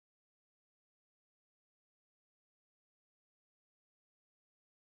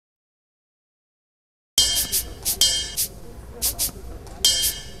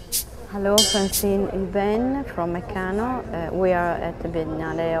Hello, Francine Houben from Mecanoo. We are at the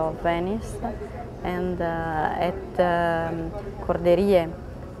Biennale of Venice, and at Corderie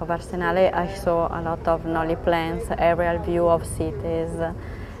of Arsenale I saw a lot of Nolly plans, aerial view of cities,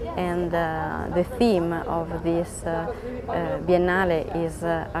 and the theme of this Biennale is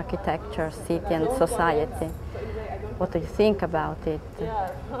architecture, city and society. What do you think about it?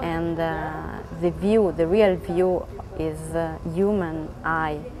 And the view, the real view is human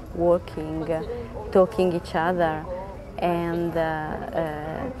eye, walking, talking each other, and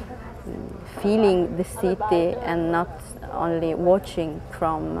feeling the city and not only watching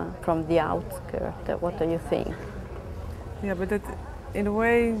from the outskirts. What do you think? Yeah, but in a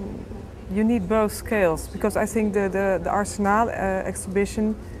way you need both scales, because I think the Arsenal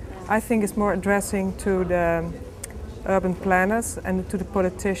exhibition I think is more addressing to the urban planners and to the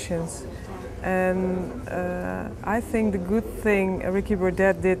politicians. And I think the good thing Ricky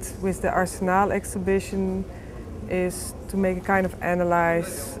Burdett did with the Arsenal exhibition is to make a kind of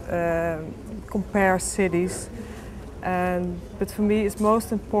analyze, compare cities. But for me it's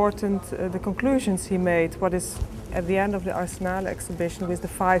most important the conclusions he made, what is at the end of the Arsenal exhibition with the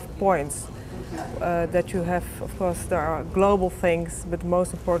 5 points that you have. Of course there are global things, but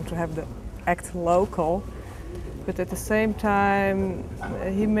most important to have the act local. But at the same time,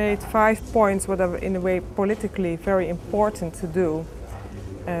 he made 5 points what are in a way politically very important to do.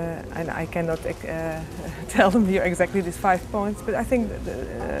 And I cannot tell them here exactly these 5 points, but I think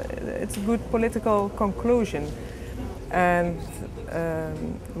it's a good political conclusion. And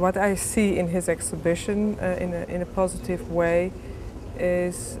what I see in his exhibition in a positive way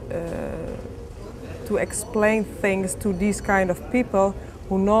is to explain things to these kind of people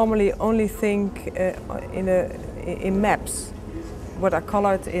who normally only think in maps, what are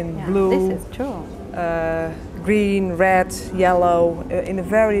colored in blue, this is true. Green, red, yellow, in a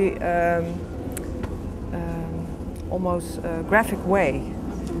very almost graphic way.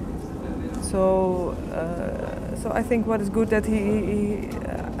 So I think what is good that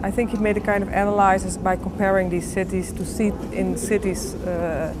I think he made a kind of analysis by comparing these cities to see in cities.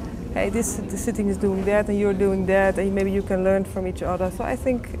 Hey, the city is doing that and you're doing that, and maybe you can learn from each other. So I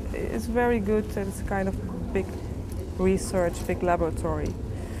think it's very good that it's a kind of big research, big laboratory.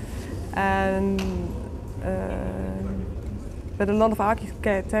 And but a lot of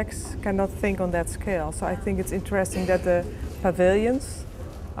architects cannot think on that scale. So I think it's interesting that the pavilions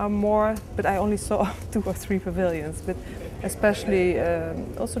are more, but I only saw 2 or 3 pavilions, but especially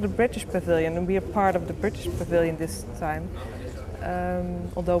also the British pavilion, and we are part of the British pavilion this time.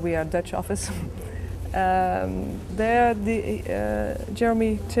 Although we are a Dutch office. There,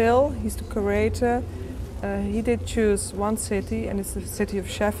 Jeremy Till, he's the curator, he did choose one city, and it's the city of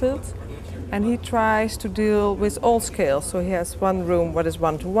Sheffield, and he tries to deal with all scales. So he has one room what is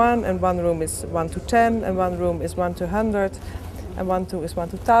 1 to 1, and one room is 1 to 10, and one room is 1 to 100, and one is 1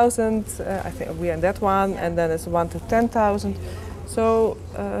 to 1,000. I think we are in that one, and then it's 1 to 10,000. So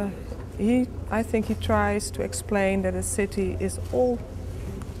I think he tries to explain that a city is all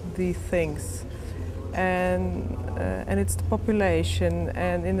these things, and it's the population,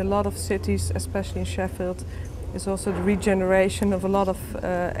 and in a lot of cities, especially in Sheffield, is also the regeneration of a lot of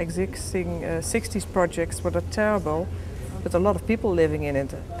existing 60s projects that are terrible, but a lot of people living in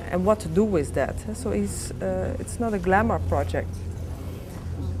it, and what to do with that. So it's not a glamour project.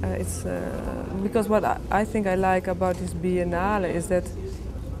 It's because what I think I like about this Biennale is that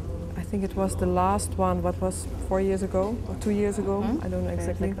I think it was the last one, what was 4 years ago or 2 years ago? I don't know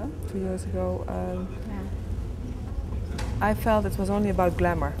exactly. 2 years ago. I felt it was only about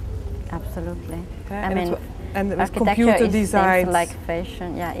glamour. Absolutely. Yeah, and it was computer designed. Like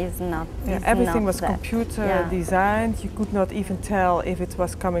fashion, is not. Yeah, everything was computer designed. You could not even tell if it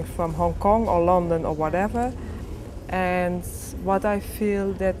was coming from Hong Kong or London or whatever. And what I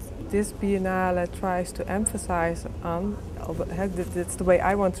feel that this Biennale tries to emphasize on, that's the way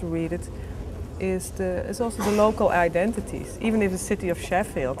I want to read it, is also the local identities. Even if the city of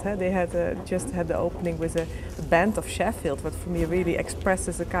Sheffield, they had just had the opening with a band of Sheffield, what for me really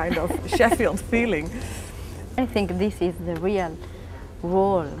expresses a kind of Sheffield feeling. I think this is the real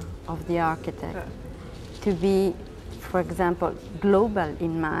role of the architect, to be, for example, global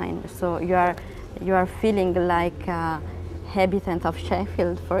in mind. So you are feeling like a habitant of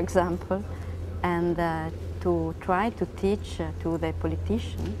Sheffield, for example, and to try to teach to the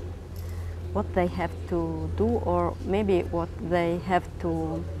politicians what they have to do, or maybe what they have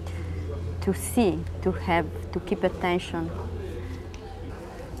to see, to keep attention.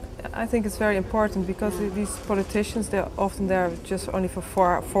 I think it's very important because these politicians, they're often there just only for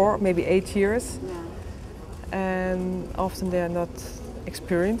four, maybe 8 years, and often they're not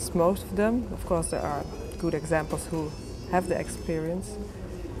experienced, most of them. Of course, there are good examples who have the experience.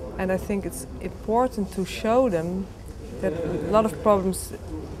 And I think it's important to show them that a lot of problems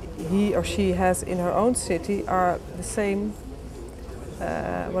he or she has in her own city are the same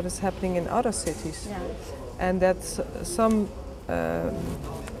what is happening in other cities. Yeah. And that some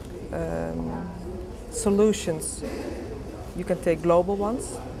solutions, you can take global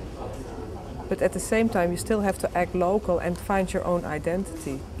ones, but at the same time you still have to act local and find your own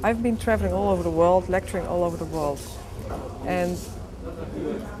identity. I've been traveling all over the world, lecturing all over the world. And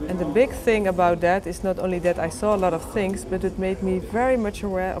the big thing about that is not only that I saw a lot of things, but it made me very much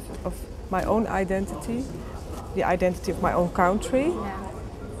aware of my own identity, the identity of my own country.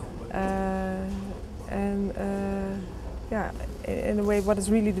 Yeah. And in a way, what is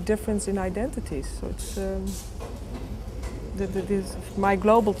really the difference in identities? So it's my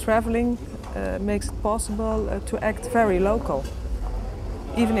global traveling makes it possible to act very local,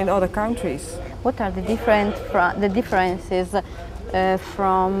 even in other countries. What are the differences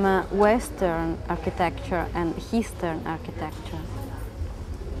from Western architecture and Eastern architecture?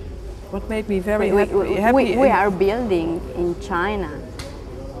 What made me very happy? We are building in China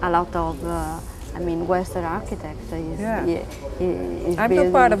a lot of, Western architecture is I'm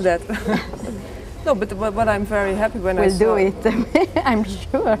not part of that. No, but what I'm very happy when I saw... We'll do it, I'm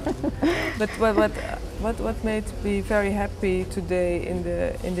sure. But what made me very happy today in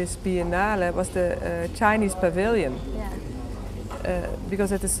this Biennale was the Chinese pavilion. Yeah.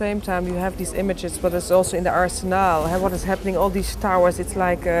 Because at the same time you have these images, but it's also in the Arsenal, what is happening, all these towers, it's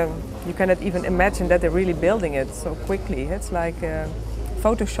like you cannot even imagine that they're really building it so quickly. It's like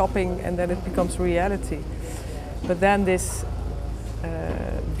photoshopping and then it becomes reality. But then this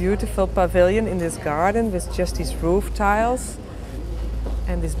beautiful pavilion in this garden with just these roof tiles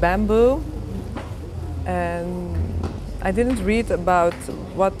and this bamboo. And I didn't read about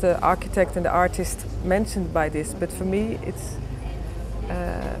what the architect and the artist mentioned by this, but for me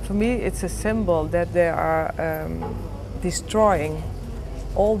it's a symbol that they are destroying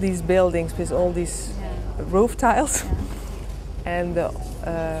all these buildings with all these roof tiles and the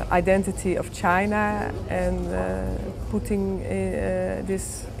identity of China, and putting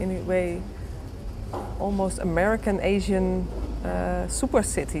this in a way almost American Asian super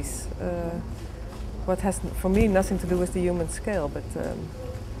cities. What has for me nothing to do with the human scale, but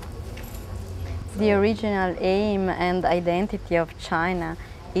the original aim and identity of China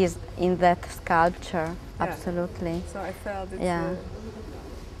is in that sculpture. Yeah. Absolutely. So I felt it. Yeah.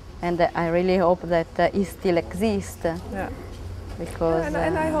 And I really hope that it still exists. Yeah. Because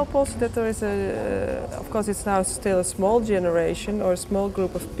and I hope also that there is of course it's now still a small generation or a small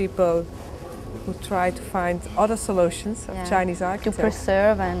group of people who try to find other solutions of Chinese architecture. To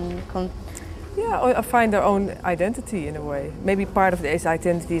preserve and or find their own identity in a way. Maybe part of this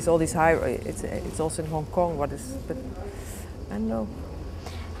identity is all these high. It's also in Hong Kong. But I don't know.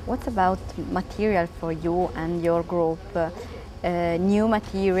 What about material for you and your group? New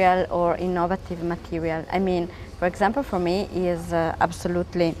material or innovative material? I mean, for example, for me is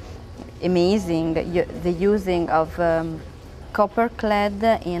absolutely amazing the using of copper clad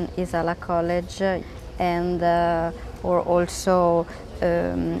in Isala College, and or also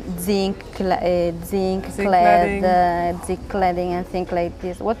zinc cladding and things like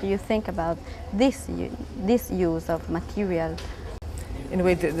this. What do you think about this use of material? In a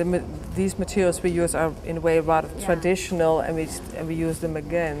way, these materials we use are in a way rather traditional, and we use them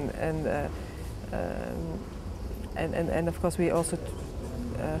again. And of course we also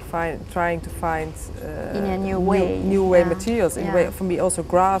trying to find in a new way materials. In a way, for me also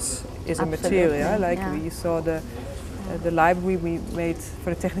grass is a material. We saw the library we made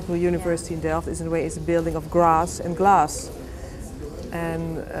for the Technical University in Delft is in a way is a building of grass and glass.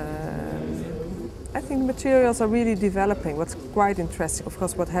 And I think materials are really developing. What's quite interesting, of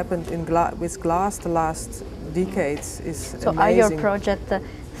course, what happened with glass the last decades is so amazing. Are your project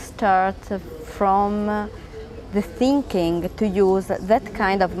start from the thinking to use that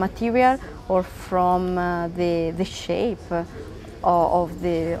kind of material, or from the shape of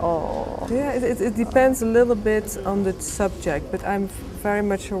the? Yeah, it depends a little bit on the subject, but I'm very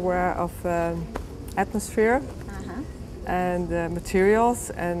much aware of atmosphere and materials,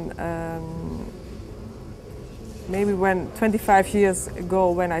 and maybe 25 years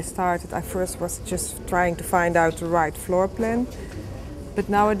ago when I started, I first was just trying to find out the right floor plan. But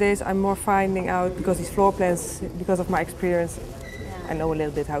nowadays I'm more finding out, because these floor plans, because of my experience, I know a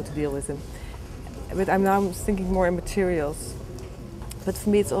little bit how to deal with them. But I'm now thinking more in materials. But for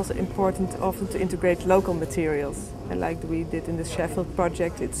me it's also important often to integrate local materials. And like we did in the Sheffield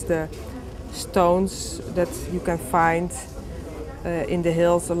project, it's the stones that you can find in the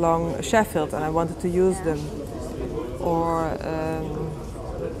hills along Sheffield, and I wanted to use them. Or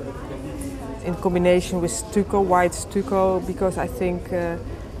in combination with stucco, white stucco, because I think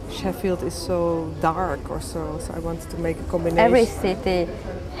Sheffield is so dark or so I wanted to make a combination. Every city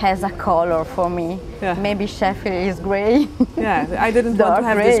has a color for me. Yeah. Maybe Sheffield is grey. Yeah, I didn't want to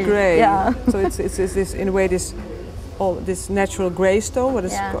have gray. this grey. Yeah. So it's this, in a way, this natural grey stone, what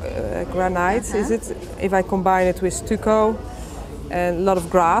is granite, is it? If I combine it with stucco and a lot of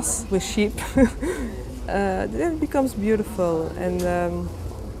grass with sheep, then it becomes beautiful. And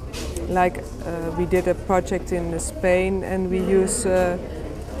we did a project in Spain, and we use the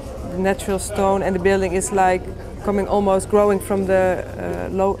natural stone, and the building is like coming almost growing from the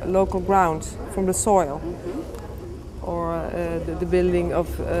local ground, from the soil. Or the building of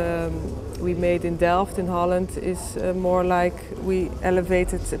we made in Delft in Holland is more like we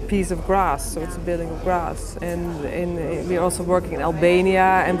elevated a piece of grass, so it's a building of grass. And we're also working in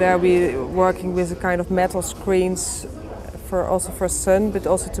Albania, and there we're working with a kind of metal screens for sun, but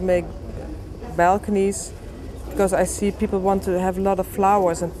also to make balconies, because I see people want to have a lot of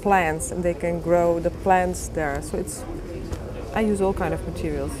flowers and plants, and they can grow the plants there. So I use all kind of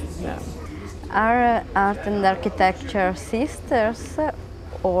materials. Yeah. Are art and architecture sisters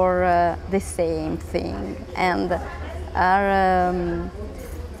or the same thing? And are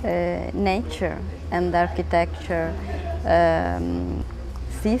nature and architecture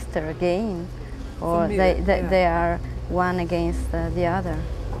sister again? Or they are one against the other?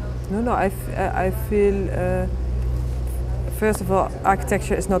 No, I feel, first of all,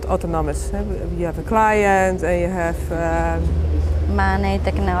 architecture is not autonomous. You have a client and you have money,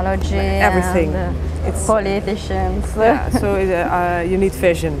 technology, everything. And, it's politicians. Yeah, so you need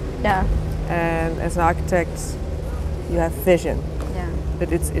vision. Yeah. And as an architect, you have vision. Yeah.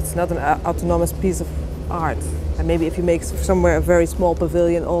 But it's not an autonomous piece of art. And maybe if you make somewhere a very small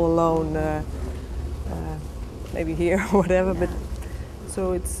pavilion all alone, maybe here or whatever. But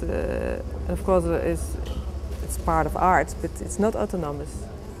so it's of course it's part of art, but it's not autonomous.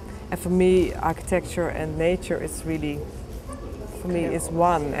 And for me, architecture and nature is really, for me, is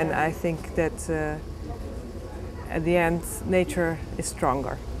one. And I think that at the end, nature is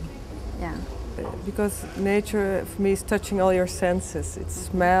stronger. Yeah. Because nature, for me, is touching all your senses. It's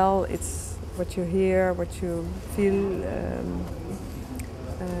smell, it's what you hear, what you feel.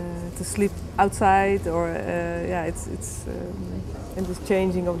 To sleep outside, or it's and this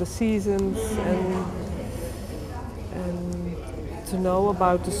changing of the seasons, and to know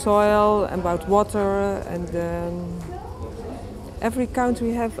about the soil, and about water, and every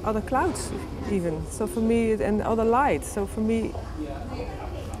country have other clouds, even. So for me, and other lights. So for me,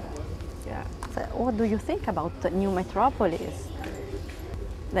 yeah. So what do you think about the new metropolis?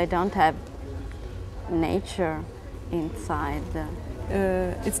 They don't have nature inside.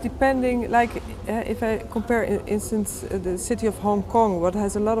 It's depending, like if I compare, in instance, the city of Hong Kong, what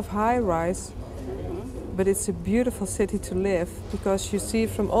has a lot of high-rise, but it's a beautiful city to live, because you see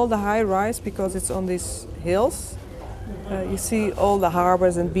from all the high-rise, because it's on these hills, you see all the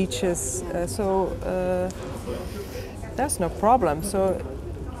harbors and beaches, so there's no problem. So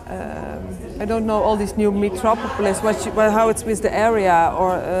I don't know all these new metropolis, how it's with the area,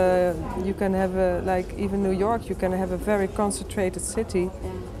 or you can have like even New York, you can have a very concentrated city,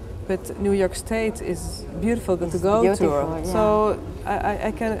 but New York State is beautiful to go to. Yeah. So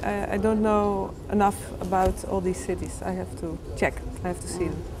I don't know enough about all these cities. I have to check. I have to see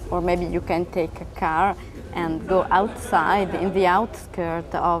them. Or maybe you can take a car and go outside in the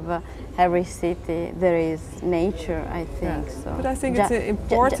outskirts of every city. There is nature, I think. Yeah. So. But I think it's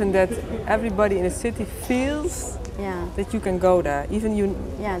important that everybody in a city feels that you can go there. Even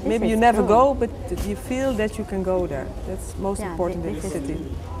maybe you never go, but you feel that you can go there. That's most important in the city.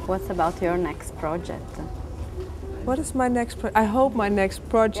 What's about your next project? What is my next project? I hope my next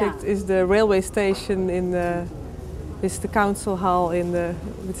project is the railway station it's the council hall with the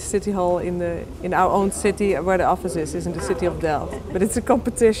city hall in our own city, where the office is in the city of Delft. But it's a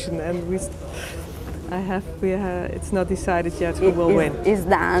competition, and it's not decided yet who will win. It's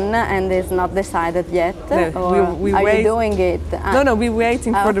done and it's not decided yet. No, we are wait. You doing it? No, we're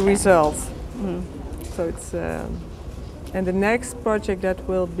waiting for the results. Mm. So it's and the next project that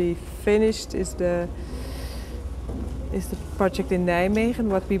will be finished is the project in Nijmegen,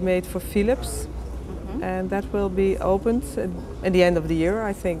 what we made for Philips. And that will be opened at the end of the year,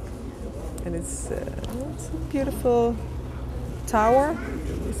 I think. And it's a beautiful tower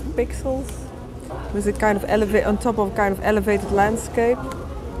with pixels, with a kind of on top of a kind of elevated landscape.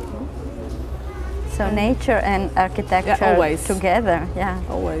 So nature and architecture always together,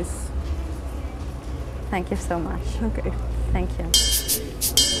 always. Thank you so much. Okay. Thank you.